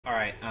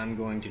Alright, I'm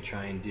going to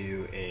try and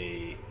do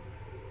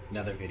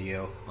another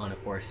video on a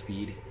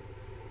 4-speed.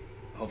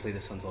 Hopefully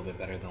this one's a little bit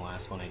better than the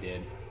last one I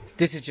did.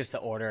 This is just the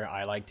order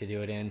I like to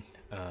do it in.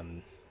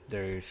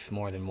 There's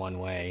more than one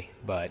way,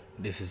 but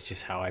this is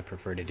just how I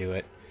prefer to do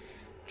it.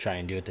 Try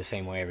and do it the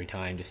same way every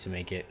time just to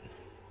make it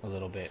a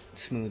little bit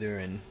smoother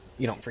and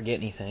you don't forget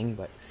anything.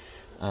 But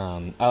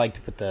I like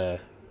to put the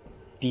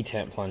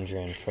detent plunger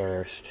in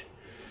first.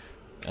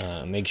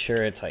 Make sure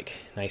it's like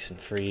nice and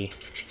free.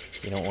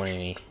 You don't want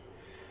any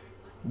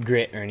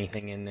grit or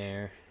anything in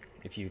there.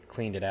 If you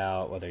cleaned it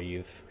out, whether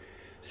you've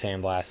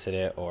sandblasted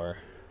it or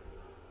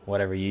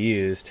whatever you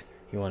used,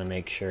 you want to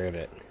make sure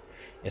that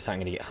it's not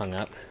going to get hung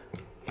up.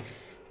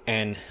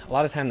 And a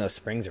lot of time those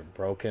springs are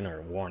broken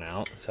or worn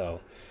out,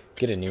 so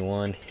get a new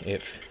one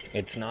if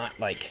it's not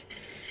like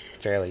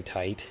fairly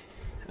tight.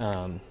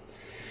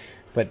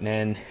 But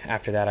then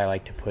after that I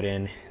like to put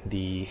in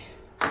the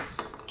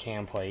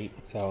cam plate.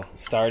 So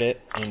start it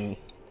in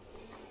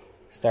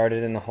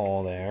the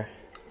hole there,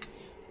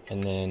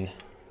 and then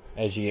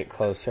as you get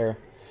closer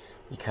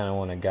you kind of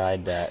want to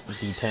guide that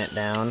detent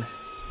down.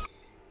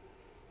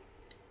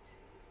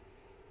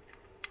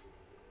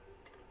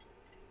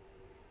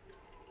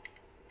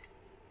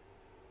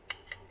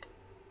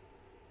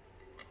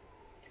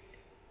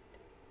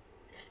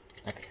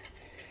 Okay,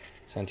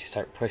 so once you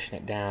start pushing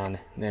it down,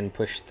 then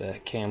push the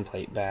cam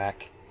plate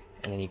back,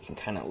 and then you can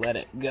kind of let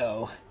it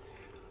go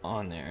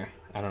on there.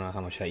 I don't know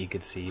how much that you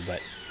could see,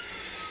 but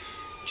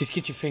just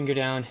get your finger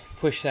down,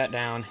 push that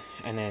down,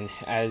 and then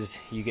as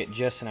you get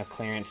just enough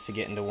clearance to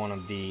get into one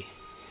of the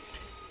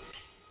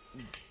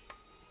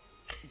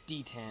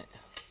detent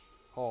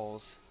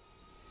holes,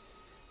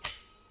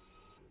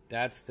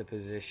 that's the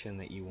position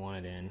that you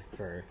want it in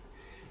for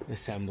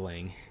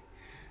assembling.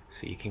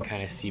 So you can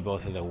kind of see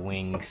both of the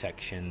wing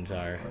sections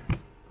are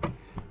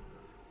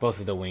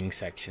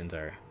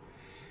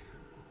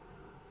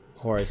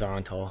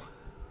horizontal.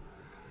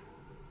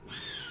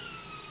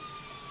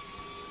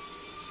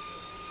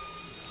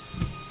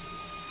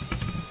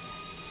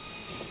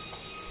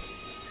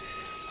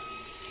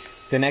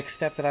 The next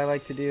step that I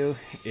like to do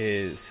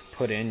is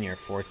put in your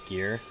fourth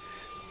gear.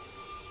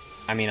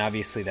 I mean,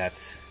 obviously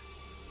that's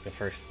the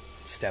first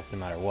step no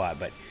matter what,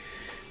 but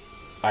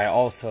I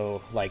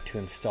also like to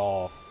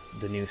install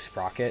the new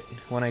sprocket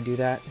when I do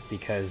that,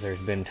 because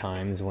there's been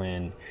times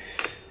when,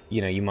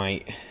 you know, you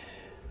might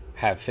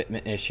have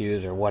fitment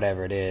issues or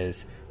whatever it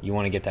is. You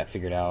want to get that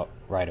figured out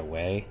right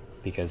away,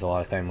 because a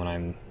lot of time when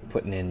I'm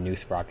putting in new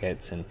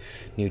sprockets and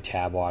new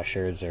tab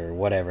washers or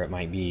whatever it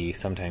might be,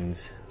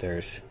 sometimes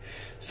there's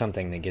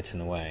something that gets in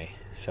the way.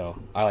 So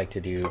I like to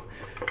do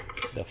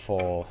the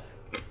full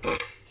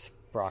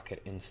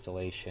sprocket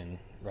installation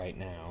right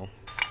now.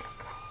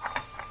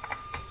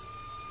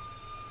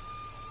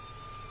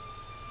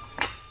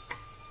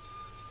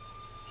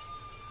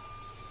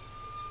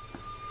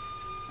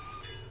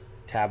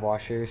 Tab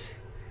washers,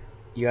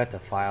 you have to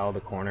file the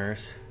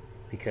corners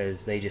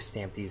because they just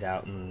stamp these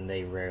out and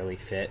they rarely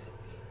fit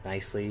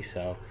nicely.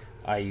 So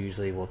I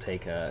usually will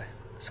take a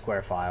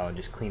square file and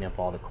just clean up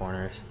all the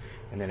corners,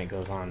 and then it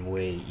goes on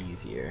way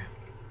easier.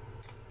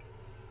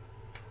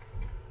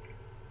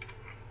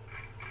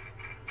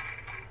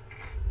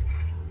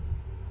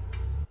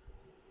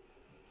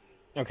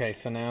 Okay,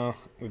 so now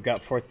we've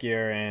got fourth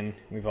gear and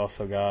we've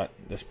also got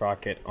the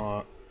sprocket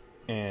on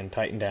and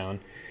tightened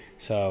down.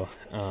 So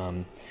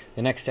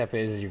the next step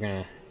is you're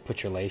going to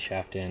put your lay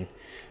shaft in.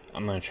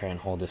 I'm going to try and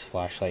hold this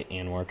flashlight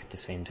and work at the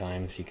same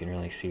time so you can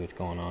really see what's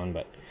going on,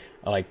 but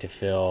I like to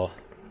fill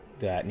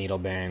that needle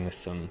bearing with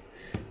some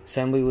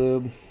assembly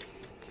lube,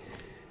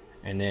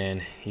 and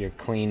then your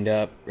cleaned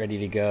up, ready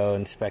to go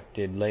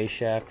inspected lay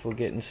shaft will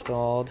get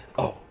installed.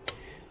 Oh,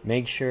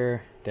 make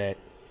sure that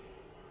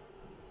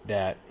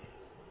that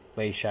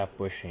lay shaft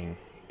bushing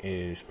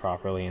is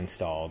properly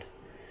installed.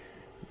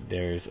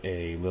 There's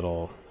a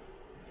little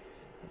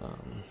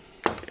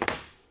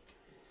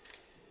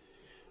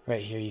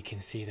right here, you can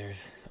see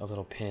there's a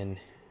little pin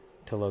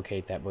to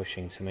locate that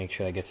bushing, so make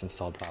sure that gets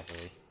installed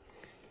properly.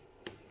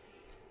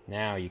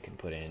 Now you can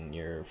put in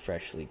your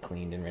freshly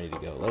cleaned and ready to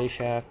go lay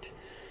shaft.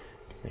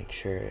 Make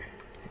sure it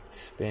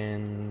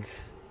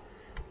spins,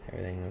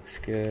 everything looks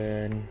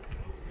good.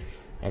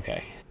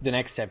 Okay, the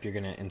next step, you're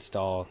going to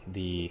install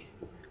the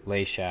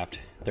lay shaft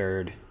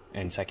third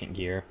and second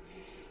gear,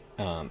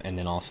 and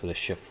then also the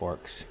shift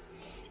forks.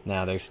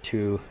 Now there's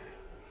two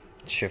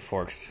shift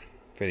forks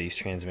for these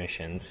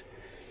transmissions,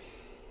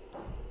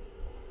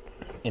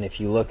 and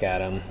if you look at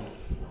them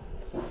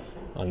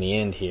on the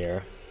end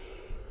here,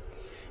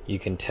 you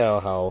can tell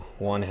how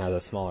one has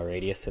a smaller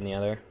radius than the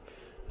other.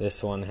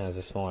 This one has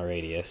a smaller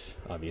radius,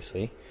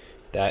 obviously.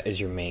 That is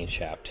your main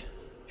shaft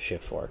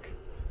shift fork.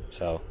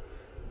 So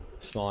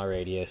smaller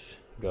radius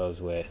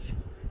goes with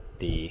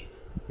the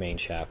main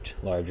shaft,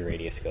 larger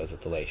radius goes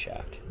with the lay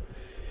shaft.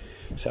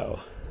 So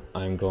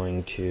I'm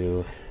going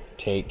to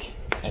take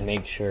and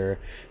make sure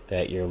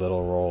that your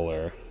little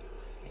roller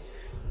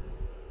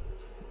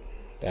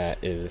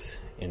that is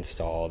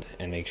installed,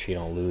 and make sure you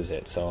don't lose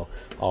it. So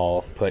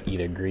I'll put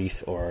either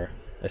grease or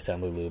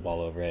assembly lube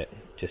all over it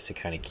just to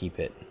kind of keep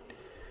it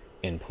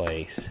in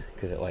place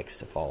because it likes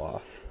to fall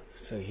off.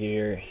 So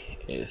here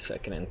is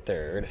second and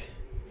third,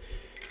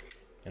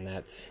 and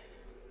that's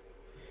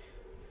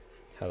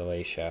how the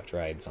lay shaft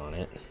rides on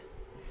it.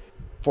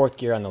 Fourth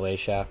gear on the lay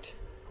shaft,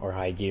 or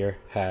high gear,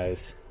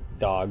 has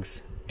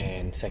dogs,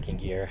 and second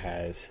gear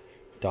has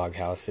dog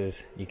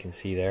houses. You can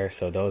see there.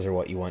 So those are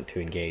what you want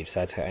to engage. So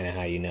that's kind of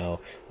how you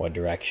know what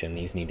direction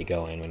these need to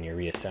go in when you're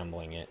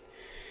reassembling it.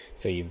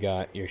 So you've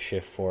got your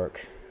shift fork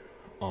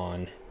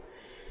on.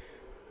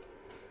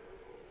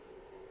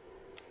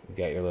 You've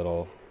got your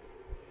little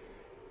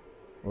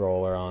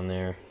roller on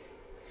there.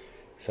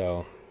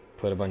 So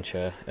put a bunch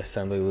of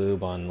assembly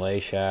lube on lay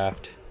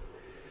shaft.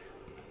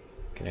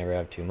 Can never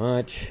have too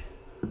much.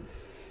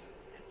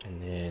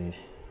 And then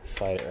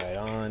slide it right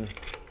on.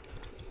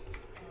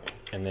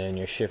 And then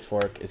your shift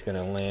fork is going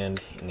to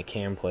land in the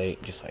cam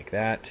plate just like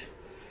that.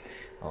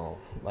 I'll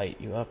light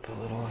you up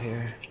a little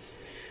here.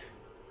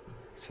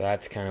 So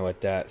that's kind of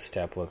what that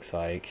step looks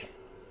like.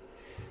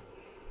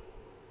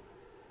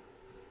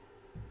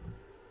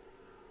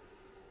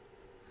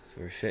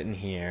 So we're sitting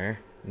here.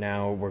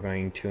 Now we're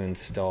going to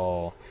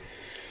install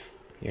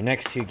your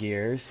next two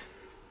gears.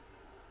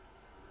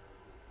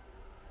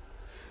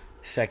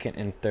 Second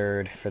and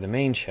third for the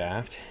main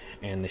shaft,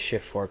 and the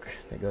shift fork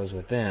that goes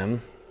with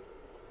them.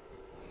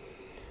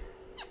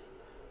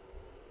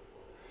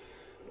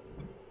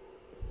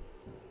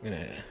 I'm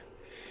gonna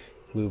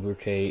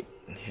lubricate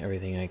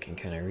everything I can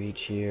kind of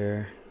reach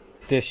here.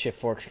 This shift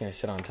fork's gonna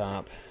sit on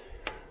top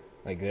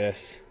like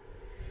this,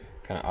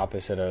 kind of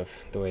opposite of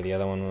the way the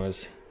other one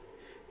was,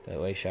 that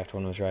lay shaft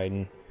one was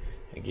riding.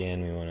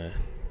 Again, we want to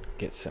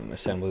get some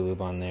assembly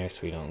lube on there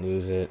so we don't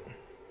lose it.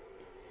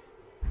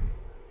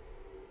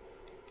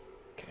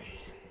 Okay,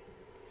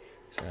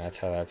 so that's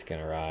how that's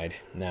gonna ride.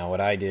 Now what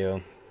I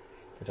do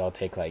is I'll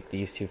take like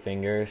these two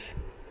fingers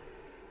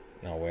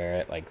and I'll wear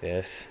it like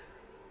this,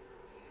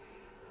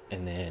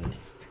 and then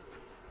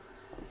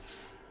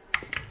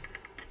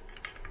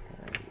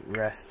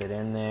rest it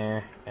in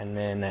there, and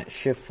then that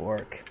shift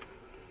fork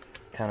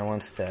kind of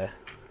wants to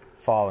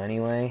fall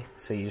anyway,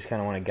 so you just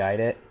kind of want to guide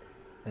it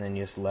and then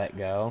just let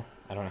go.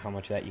 I don't know how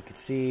much of that you could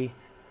see.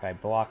 I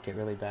blocked it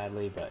really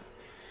badly, but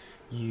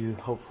you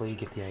hopefully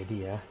get the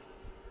idea.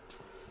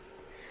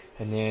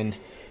 And then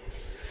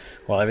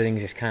while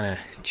everything's just kind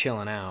of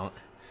chilling out,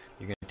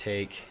 you're going to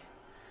take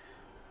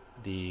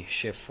the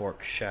shift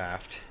fork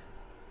shaft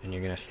and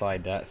you're going to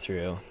slide that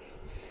through,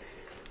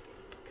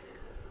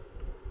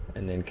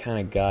 and then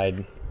kind of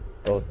guide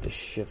both the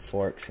shift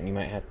forks, and you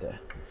might have to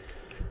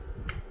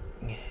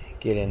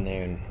get in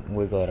there and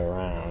wiggle it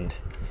around.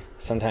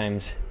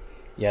 Sometimes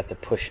you have to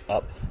push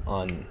up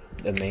on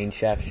the main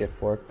shaft shift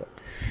fork, but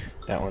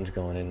that one's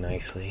going in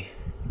nicely.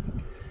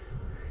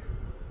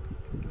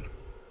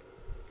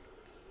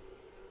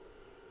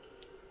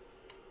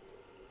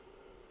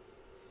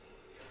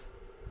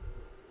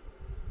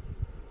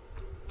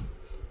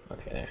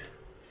 Okay, there.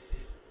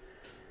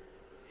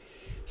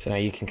 So now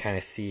you can kind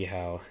of see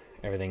how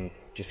everything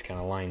just kind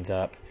of lines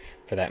up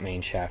for that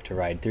main shaft to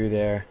ride through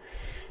there.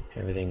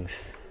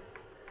 Everything's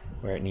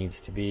where it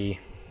needs to be.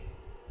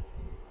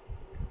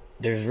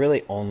 There's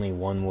really only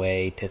one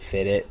way to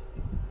fit it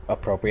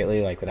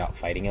appropriately, like without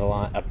fighting it a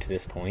lot, up to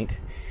this point.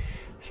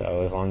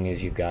 So as long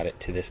as you've got it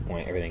to this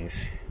point,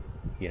 everything's,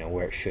 you know,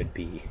 where it should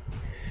be.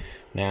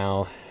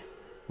 Now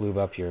lube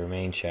up your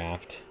main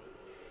shaft.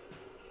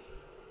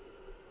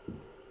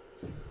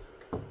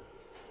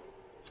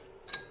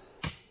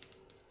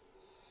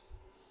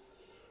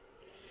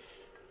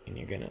 And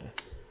you're gonna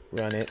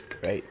run it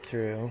right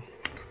through,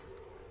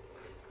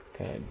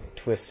 kind of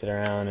twist it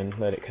around and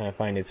let it kind of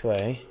find its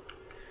way.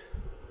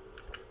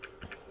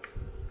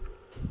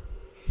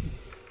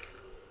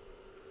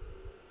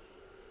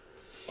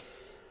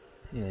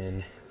 And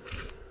then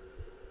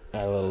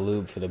add a little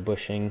lube for the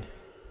bushing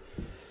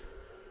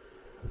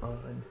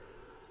on.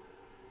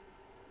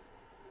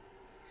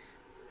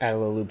 Add a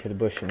little lube for the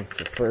bushing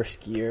for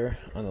first gear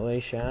on the lay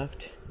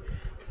shaft.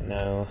 And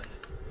now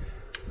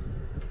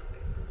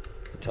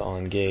it's all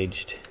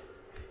engaged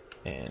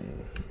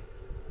and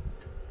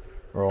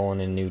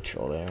rolling in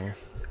neutral there.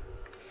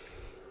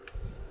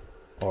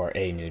 Or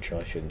a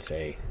neutral, I shouldn't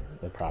say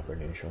the proper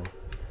neutral.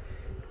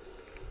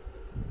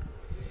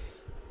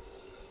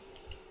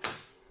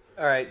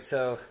 Alright,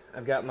 so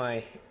I've got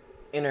my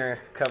inner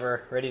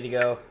cover ready to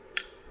go.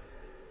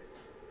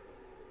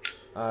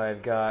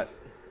 I've got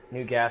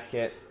new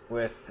gasket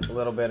with a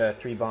little bit of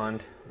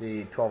 3-bond,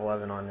 the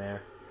 1211 on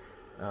there.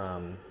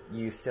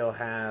 You still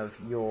have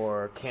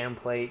your cam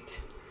plate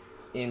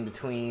in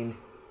between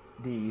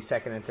the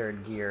second and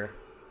third gear.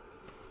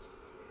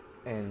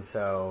 And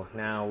so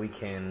now we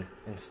can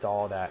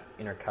install that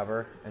inner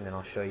cover, and then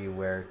I'll show you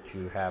where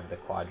to have the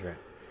quadrant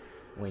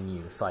when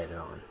you slide it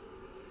on.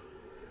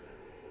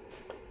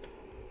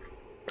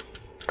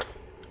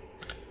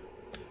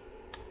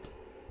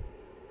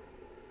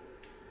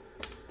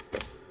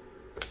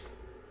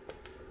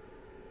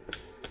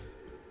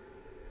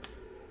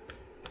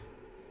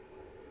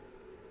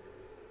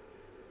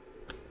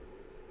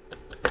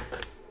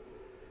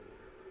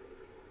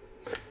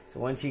 So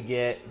once you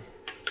get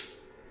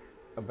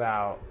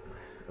about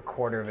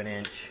 1/4 of an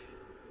inch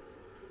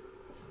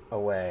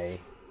away,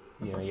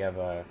 you know, you have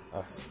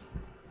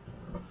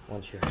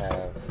once you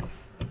have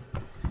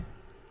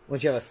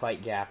a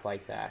slight gap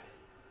like that,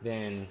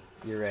 then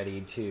you're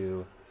ready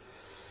to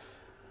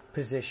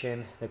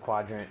position the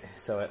quadrant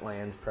so it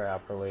lands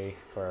properly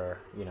for,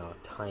 you know,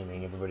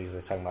 timing. Everybody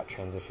was talking about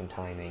transition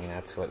timing, and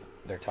that's what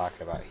they're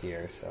talking about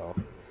here. So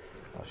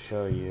I'll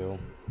show you.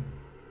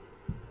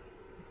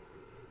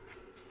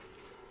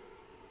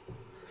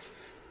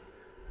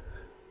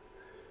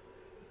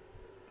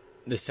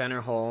 The center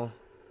hole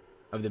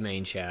of the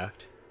main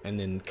shaft, and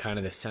then kind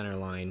of the center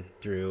line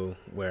through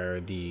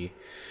where the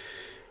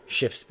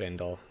shift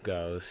spindle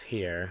goes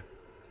here.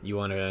 You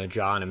want to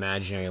draw an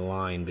imaginary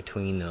line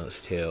between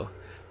those two,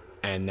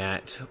 and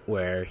that's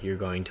where you're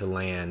going to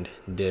land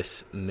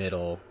this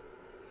middle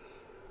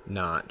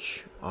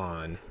notch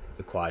on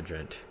the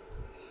quadrant.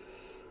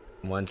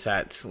 Once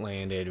that's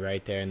landed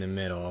right there in the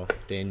middle,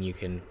 then you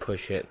can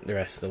push it the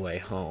rest of the way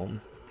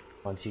home.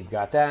 Once you've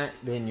got that,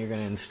 then you're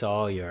going to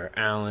install your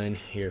Allen,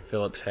 your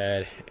Phillips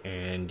head,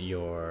 and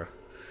your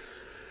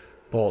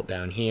bolt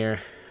down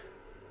here,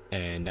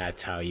 and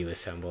that's how you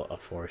assemble a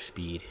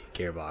 4-speed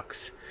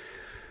gearbox.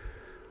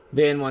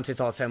 Then once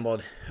it's all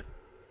assembled,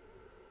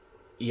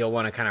 you'll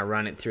want to kind of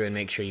run it through and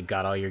make sure you've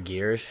got all your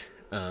gears.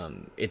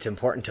 It's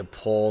important to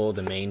pull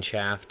the main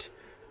shaft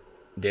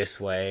this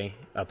way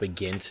up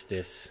against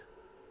this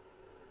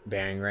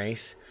bearing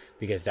race,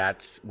 because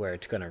that's where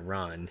it's going to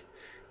run.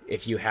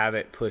 If you have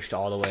it pushed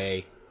all the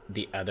way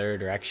the other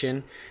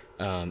direction,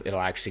 it'll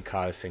actually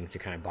cause things to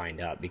kind of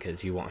bind up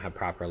because you won't have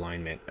proper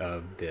alignment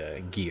of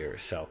the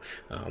gears. So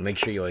make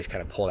sure you always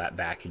kind of pull that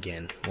back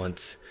again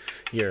once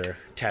you're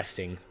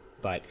testing.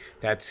 But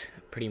that's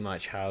pretty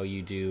much how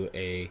you do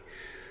a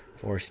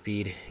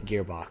 4-speed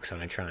gearbox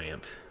on a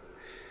Triumph.